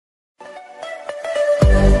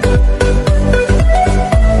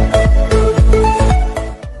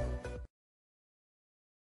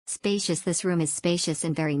Spacious. This room is spacious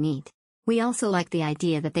and very neat. We also like the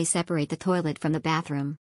idea that they separate the toilet from the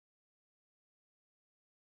bathroom.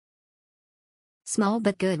 Small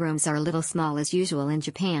but good. Rooms are a little small as usual in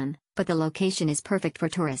Japan, but the location is perfect for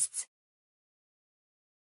tourists.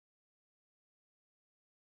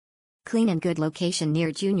 Clean and good location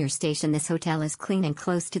near Junior Station. This hotel is clean and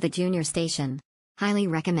close to the Junior Station. Highly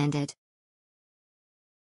recommended.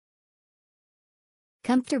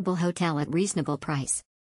 Comfortable hotel at reasonable price.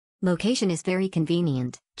 Location is very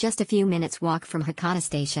convenient, just a few minutes walk from Hakata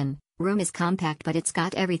Station. Room is compact but it's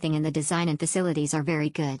got everything and the design and facilities are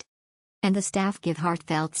very good. And the staff give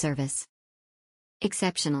heartfelt service.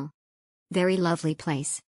 Exceptional. Very lovely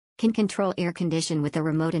place. Can control air condition with a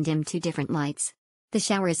remote and dim 2 different lights. The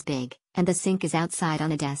shower is big, and the sink is outside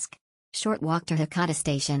on a desk. Short walk to Hakata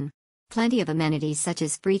Station. Plenty of amenities such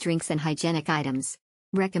as free drinks and hygienic items.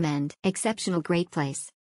 Recommend. Exceptional. Great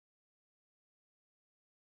place.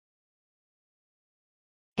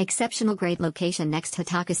 Exceptional. Great location next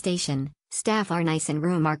Hakata Station. Staff are nice and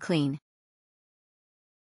room are clean.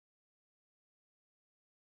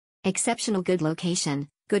 Exceptional. Good location,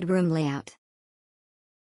 good room layout.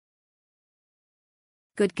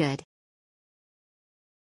 Good.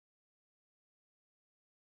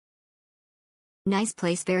 Nice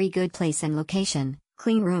place. Very good place and location,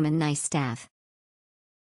 clean room and nice staff.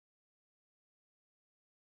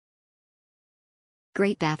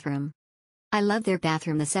 Great bathroom. I love their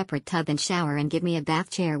bathroom, the separate tub and shower, and give me a bath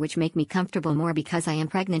chair which make me comfortable more because I am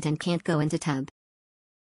pregnant and can't go into tub.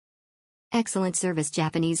 Excellent service.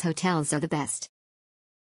 Japanese hotels are the best.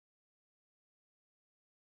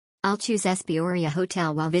 I'll choose S-Peria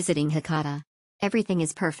Hotel while visiting Hakata. Everything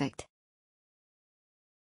is perfect.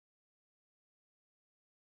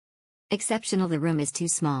 Exceptional. The room is too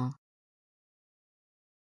small.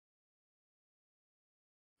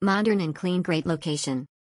 Modern and clean. Great location.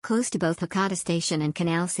 Close to both Hakata Station and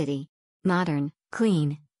Canal City. Modern,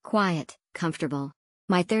 clean, quiet, comfortable.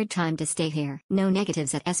 My 3rd time to stay here. No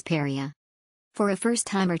negatives at S-Peria. For a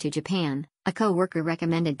first-timer to Japan, a co-worker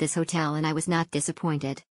recommended this hotel and I was not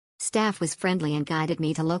disappointed. Staff was friendly and guided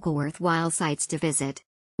me to local worthwhile sites to visit.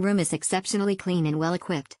 Room is exceptionally clean and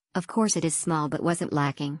well-equipped. Of course it is small but wasn't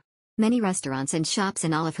lacking. Many restaurants and shops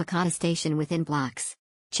in all of Hakata Station within blocks.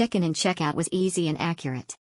 Check-in and check-out was easy and accurate.